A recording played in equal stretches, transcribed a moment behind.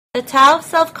The Tao of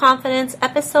Self-Confidence,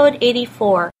 Episode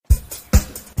 84.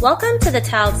 Welcome to the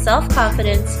Tao of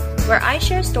Self-Confidence, where I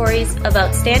share stories of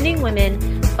outstanding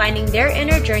women finding their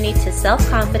inner journey to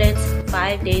self-confidence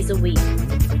 5 days a week.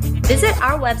 Visit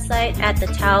our website at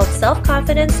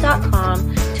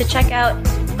thetaoofselfconfidence.com to check out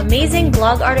amazing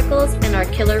blog articles and our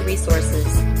killer resources.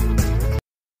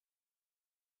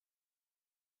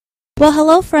 Well,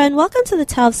 hello, friend. Welcome to the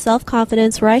Tao of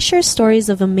Self-Confidence, where I share stories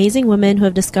of amazing women who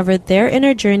have discovered their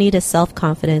inner journey to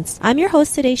self-confidence. I'm your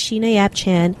host today, Sheena Yap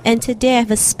Chan, and today I have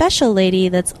a special lady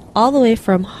that's all the way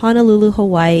from Honolulu,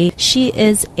 Hawaii. She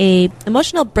is a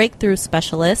emotional breakthrough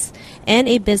specialist and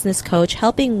a business coach,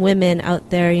 helping women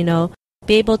out there,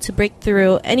 be able to break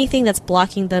through anything that's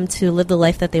blocking them to live the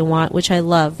life that they want, which I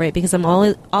love, right? Because I'm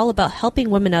all about helping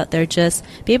women out there just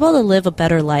be able to live a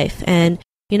better life. And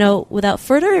without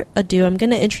further ado, I'm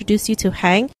going to introduce you to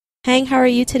Hang. Hang, how are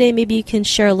you today? Maybe you can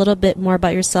share a little bit more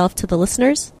about yourself to the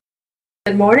listeners.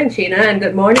 Good morning, Sheena, and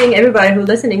good morning, everybody who's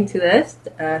listening to this.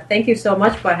 Thank you so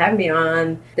much for having me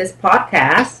on this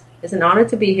podcast. It's an honor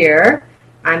to be here.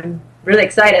 I'm really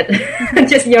excited.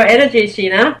 Just your energy,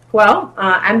 Sheena. Well,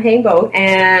 I'm Hang Boge,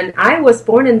 and I was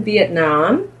born in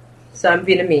Vietnam, so I'm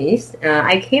Vietnamese.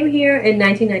 I came here in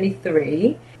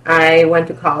 1993. I went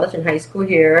to college and high school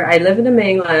here. I lived in the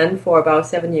mainland for about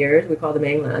 7 years. We call the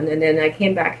mainland. And then I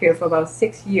came back here for about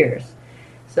 6 years.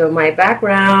 So my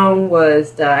background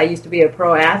was I used to be a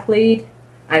pro athlete.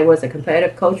 I was a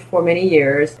competitive coach for many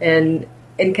years and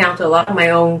encountered a lot of my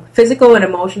own physical and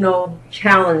emotional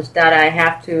challenge that I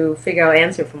have to figure out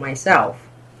answer for myself.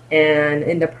 And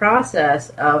in the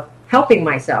process of helping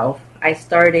myself, I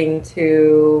starting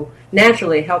to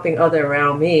naturally helping others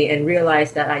around me and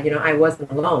realized that I wasn't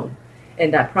alone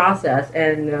in that process.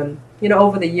 And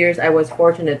over the years, I was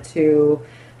fortunate to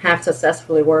have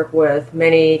successfully worked with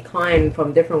many clients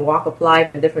from different walk of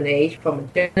life and different age, from a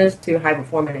gymnast to high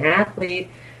performing athlete,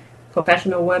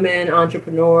 professional women,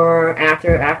 entrepreneur,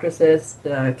 actresses,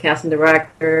 the casting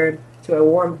director, to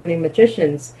award-winning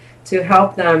magicians, to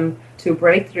help them to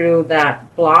break through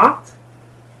that block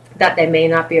that they may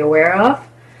not be aware of.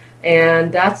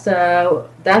 And that's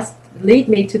lead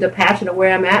me to the passion of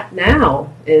where I'm at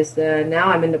now. Now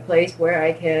I'm in the place where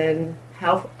I can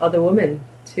help other women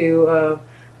to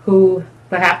who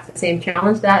perhaps the same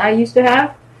challenge that I used to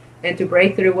have, and to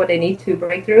break through what they need to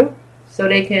break through, so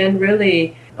they can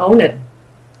really own it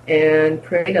and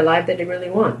create a life that they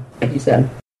really want, like you said.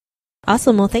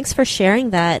 Awesome. Well, thanks for sharing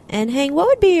that. And Hang, what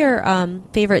would be your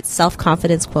favorite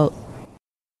self-confidence quote?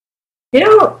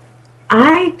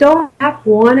 I don't have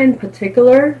one in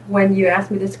particular when you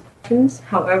ask me these questions.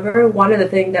 However, one of the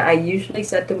things that I usually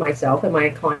said to myself and my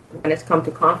clients when it's come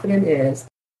to confidence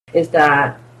is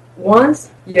that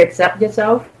once you accept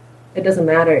yourself, it doesn't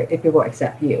matter if people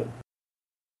accept you.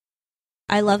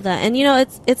 I love that. And,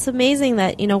 it's amazing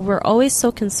that, we're always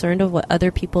so concerned of what other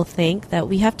people think that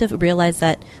we have to realize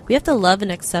that we have to love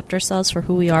and accept ourselves for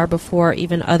who we are before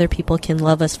even other people can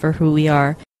love us for who we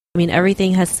are. I mean,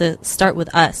 everything has to start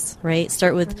with us, right?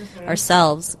 Start with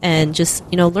ourselves and just,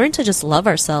 learn to just love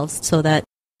ourselves so that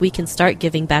we can start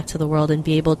giving back to the world and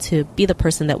be able to be the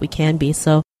person that we can be.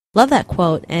 So love that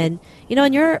quote. And,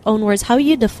 in your own words, how do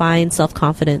you define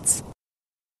self-confidence?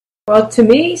 Well, to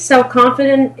me,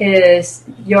 self-confidence is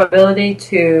your ability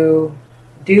to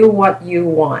do what you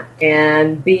want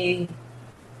and be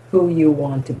who you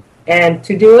want to be. And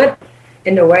to do it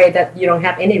in a way that you don't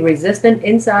have any resistance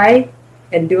inside,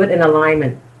 and do it in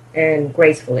alignment and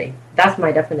gracefully. That's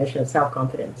my definition of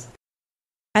self-confidence.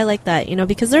 I like that,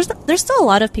 because there's still a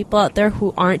lot of people out there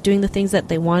who aren't doing the things that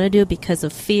they want to do because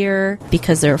of fear,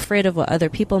 because they're afraid of what other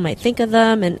people might think of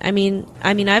them. And I mean,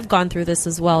 I've gone through this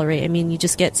as well, right? I mean, you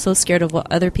just get so scared of what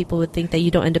other people would think that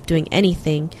you don't end up doing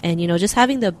anything. And, just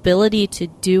having the ability to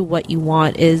do what you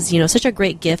want is, such a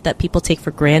great gift that people take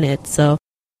for granted. So,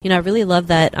 I really love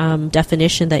that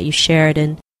definition that you shared.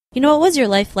 And, what was your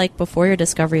life like before your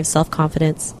discovery of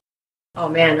self-confidence? Oh,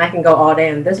 man, I can go all day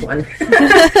on this one.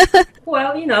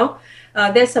 Well,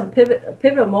 there's some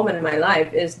pivotal moment in my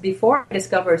life is before I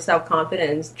discovered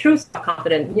self-confidence, true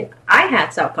self-confidence. I had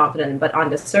self-confidence, but on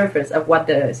the surface of what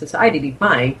the society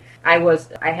defined, I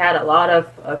had a lot of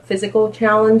physical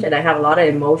challenge, and I have a lot of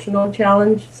emotional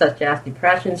challenge, such as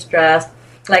depression, stress.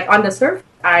 Like on the surface,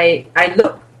 I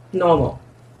look normal.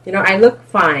 I look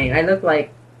fine. I look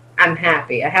like I'm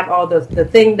happy. I have all the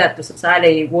thing that the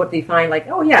society would define like,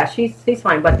 oh yeah, she's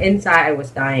fine. But inside I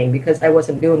was dying because I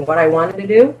wasn't doing what I wanted to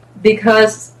do.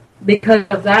 Because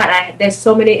of that, there's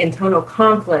so many internal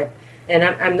conflict. And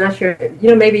I'm not sure,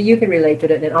 maybe you can relate to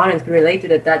it and the audience can relate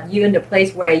to it, that you're in the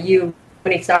place where you,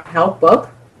 when it's self-help book,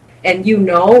 and you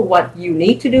know what you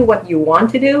need to do, what you want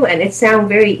to do, and it sounds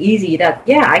very easy that,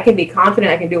 yeah, I can be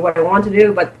confident, I can do what I want to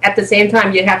do, but at the same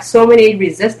time, you have so many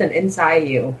resistance inside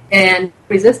you, and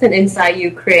resistance inside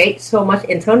you creates so much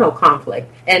internal conflict,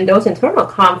 and those internal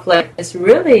conflict is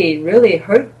really, really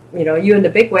hurt, you in the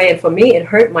big way, and for me, it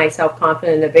hurt my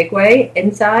self-confidence in a big way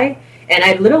inside, and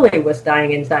I literally was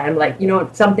dying inside. I'm like,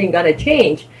 something gotta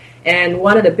change. And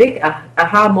one of the big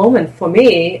aha moments for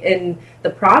me in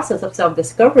the process of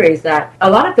self-discovery is that a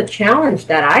lot of the challenge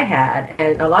that I had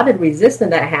and a lot of resistance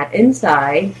that I had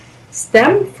inside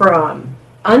stemmed from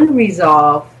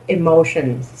unresolved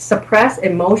emotions, suppressed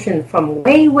emotions from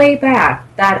way, way back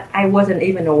that I wasn't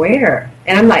even aware.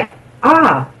 And I'm like,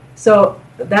 so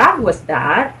that was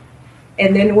that.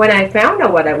 And then when I found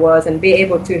out what it was and be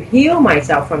able to heal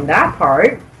myself from that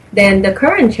part, then the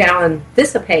current challenge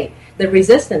dissipates. The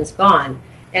resistance gone,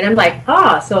 and I'm like,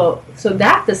 so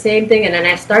that's the same thing. And then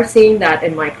I start seeing that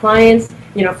in my clients,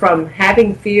 from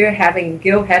having fear, having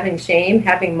guilt, having shame,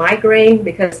 having migraine,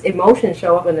 because emotions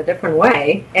show up in a different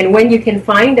way. And when you can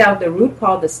find out the root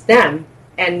cause, the stem,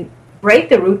 and break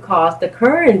the root cause, the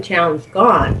current challenge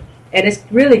gone, and it's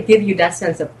really give you that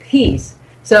sense of peace.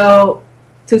 So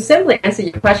to simply answer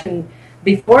your question,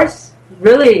 before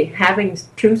really having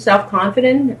true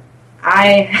self-confidence,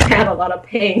 I had a lot of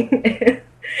pain,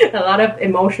 a lot of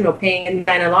emotional pain,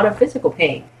 and a lot of physical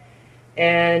pain.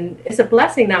 And it's a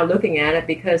blessing now looking at it,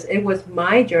 because it was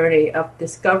my journey of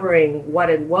discovering what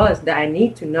it was that I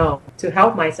need to know to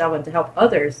help myself and to help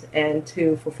others and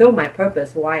to fulfill my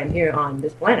purpose, why I'm here on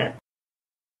this planet.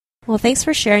 Well, thanks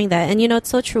for sharing that. And it's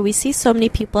so true. We see so many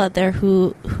people out there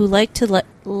who like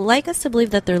us to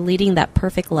believe that they're leading that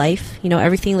perfect life.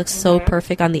 Everything looks so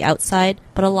perfect on the outside,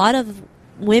 but a lot of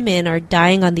women are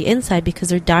dying on the inside because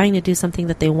they're dying to do something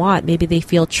that they want. Maybe they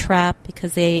feel trapped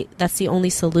because that's the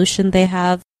only solution they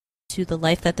have to the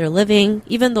life that they're living,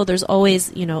 even though there's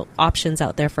always, options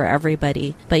out there for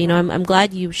everybody. But, I'm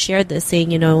glad you shared this,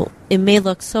 saying, it may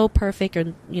look so perfect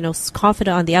or,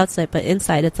 confident on the outside, but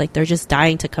inside it's like they're just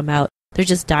dying to come out. They're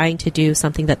just dying to do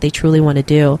something that they truly want to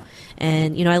do.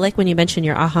 And, I like when you mentioned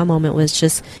your aha moment was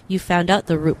just you found out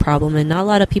the root problem. And not a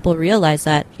lot of people realize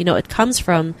that, it comes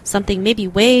from something maybe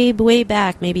way, way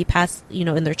back, maybe past,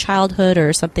 in their childhood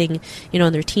or something,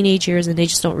 in their teenage years. And they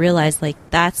just don't realize, like,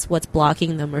 that's what's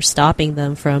blocking them or stopping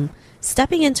them from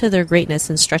stepping into their greatness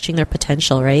and stretching their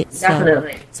potential, right?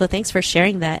 Definitely. So thanks for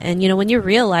sharing that. And, when you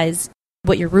realize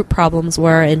what your root problems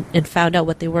were and found out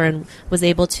what they were and was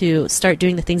able to start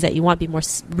doing the things that you want, be more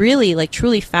really like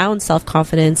truly found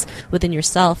self-confidence within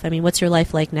yourself. I mean, what's your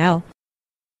life like now?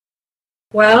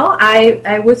 Well,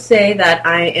 I would say that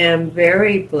I am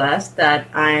very blessed that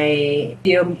I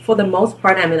feel for the most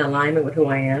part I'm in alignment with who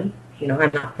I am.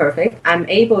 I'm not perfect. I'm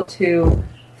able to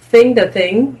think the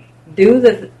thing, do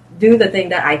the thing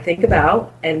that I think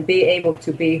about, and be able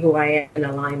to be who I am in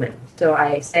alignment. So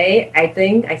I say, I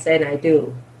think, I say, and I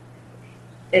do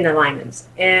in alignments.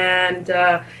 And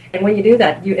when you do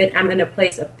that, I'm in a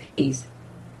place of peace,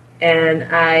 and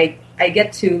I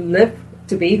get to live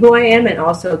to be who I am, and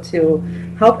also to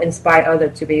help inspire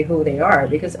others to be who they are.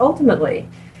 Because ultimately,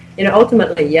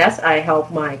 yes, I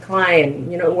help my client.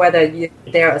 Whether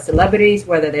they are celebrities,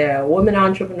 whether they're a woman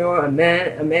entrepreneur, a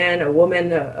man, a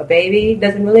woman, a baby,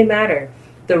 doesn't really matter.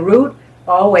 The root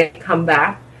always come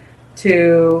back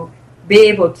to be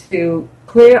able to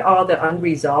clear all the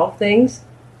unresolved things,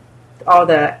 all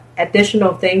the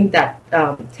additional things that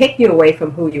take you away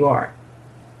from who you are.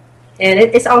 And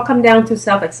it's all come down to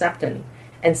self-acceptance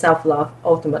and self-love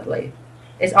ultimately.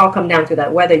 It's all come down to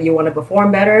that. Whether you want to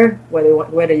perform better,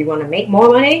 whether you want to make more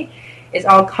money, it's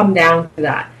all come down to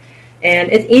that.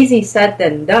 And it's easy said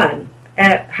than done.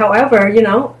 However,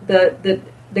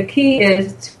 the key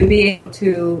is to be able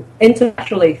to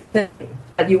intellectually think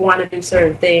that you want to do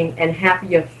certain thing and have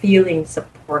your feelings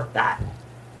support that.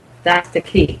 That's the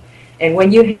key. And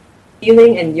when you have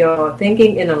feeling and your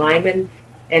thinking in alignment,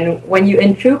 and when you're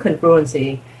in true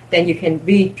congruency, then you can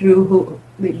be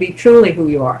truly who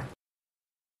you are.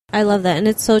 I love that. And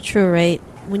it's so true, right?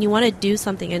 When you want to do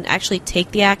something and actually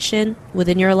take the action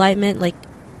within your alignment, like,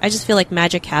 I just feel like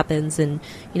magic happens, and,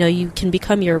 you can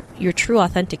become your true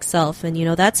authentic self. And,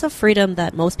 that's a freedom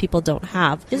that most people don't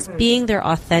have. Just being their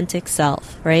authentic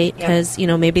self, right? Because,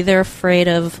 maybe they're afraid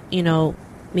of,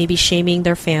 maybe shaming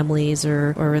their families,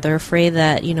 or they're afraid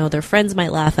that, their friends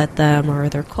might laugh at them, or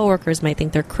their coworkers might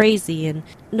think they're crazy. And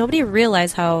nobody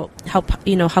realizes how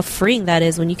freeing that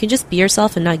is when you can just be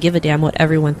yourself and not give a damn what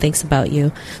everyone thinks about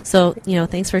you. So,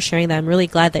 thanks for sharing that. I'm really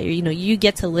glad that you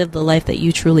get to live the life that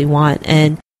you truly want.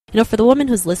 And, for the woman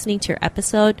who's listening to your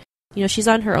episode, she's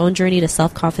on her own journey to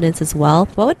self-confidence as well,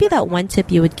 what would be that one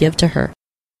tip you would give to her?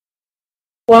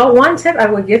 Well, one tip I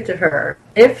would give to her,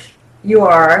 if you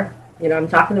are, I'm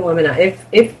talking to women now,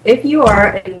 if you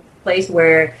are in a place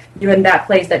where you're in that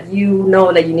place that you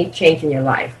know that you need change in your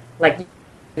life, like you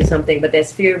do something, but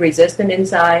there's fear resistant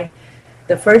inside,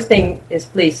 the first thing is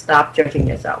please stop judging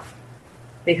yourself.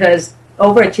 Because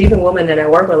overachieving women, and I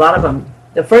work with a lot of them,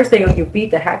 the first thing is you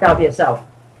beat the heck out of yourself,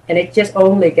 and it just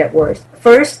only gets worse.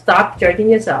 First, stop judging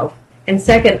yourself, and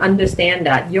second, understand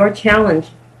that your challenge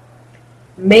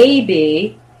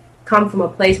maybe come from a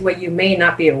place where you may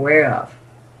not be aware of.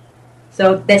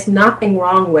 So there's nothing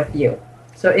wrong with you.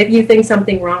 So if you think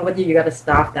something wrong with you, you got to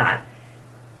stop that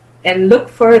and look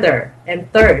further.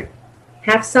 And third,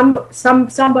 have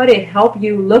somebody help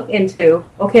you look into,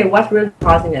 okay, what's really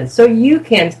causing it, so you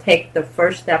can take the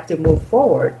first step to move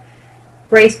forward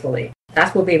gracefully.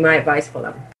 That will be my advice for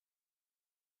them.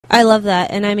 I love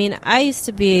that. And I mean, I used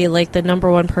to be like the number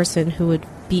one person who would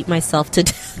beat myself to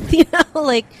death,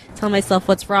 like tell myself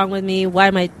what's wrong with me, why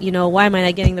am I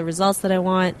not getting the results that I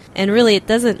want? And really it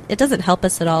doesn't help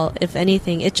us at all. If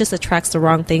anything, it just attracts the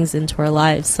wrong things into our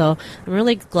lives. So I'm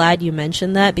really glad you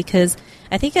mentioned that, because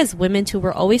I think as women too,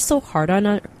 we're always so hard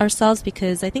on ourselves,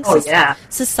 because I think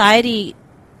society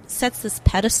sets this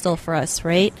pedestal for us,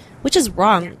 right? Which is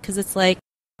wrong, because it's like,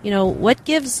 what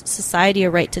gives society a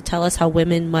right to tell us how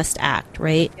women must act,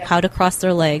 right? Yeah. How to cross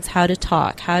their legs, how to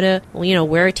talk, how to,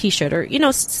 wear a t-shirt, or,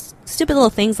 stupid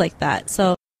little things like that.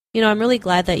 So, I'm really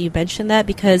glad that you mentioned that,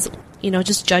 because,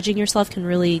 just judging yourself can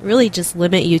really, really just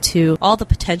limit you to all the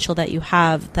potential that you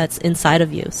have that's inside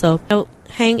of you. So,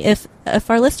 Hang, if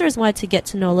our listeners wanted to get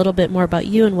to know a little bit more about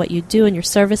you and what you do and your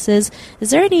services, is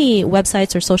there any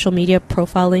websites or social media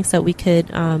profile links that we could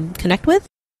connect with?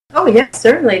 Oh, yes,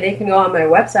 certainly. They can go on my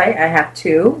website. I have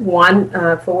two. One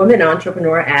for women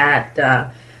entrepreneur at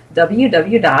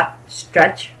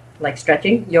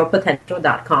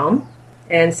www.stretchyourpotential.com.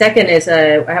 And second is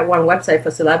I have one website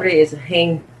for celebrity is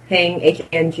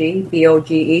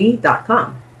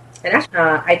hangboge.com. And actually,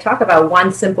 I talk about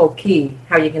one simple key,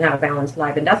 how you can have a balanced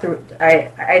life. And that's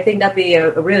I think that'd be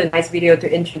a really nice video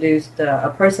to introduce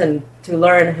a person to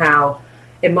learn how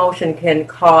emotion can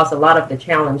cause a lot of the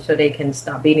challenge, so they can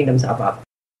stop beating themselves up.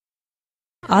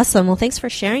 Awesome. Well, thanks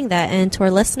for sharing that. And to our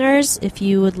listeners, if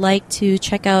you would like to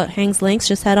check out Hang's links,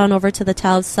 just head on over to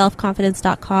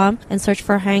thetowofselfconfidence.com and search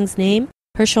for Hang's name.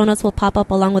 Her show notes will pop up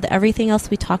along with everything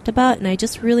else we talked about. And I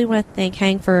just really want to thank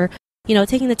Hang for,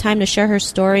 taking the time to share her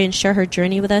story and share her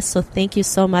journey with us. So thank you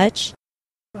so much.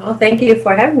 Well, thank you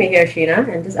for having me here,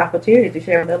 Sheena, and this opportunity to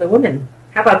share with other women.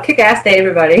 Have a kick-ass day,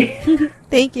 everybody.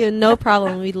 Thank you. No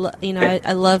problem.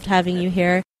 I loved having you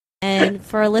here. And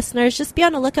for our listeners, just be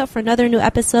on the lookout for another new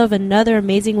episode of another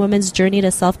amazing woman's journey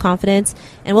to self-confidence.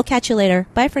 And we'll catch you later.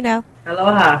 Bye for now.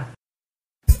 Aloha.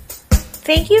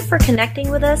 Thank you for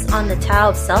connecting with us on the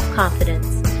Tao of Self-Confidence.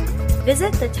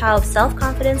 Visit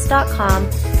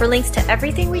thetowofselfconfidence.com for links to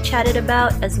everything we chatted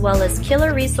about, as well as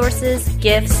killer resources,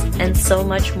 gifts, and so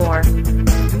much more.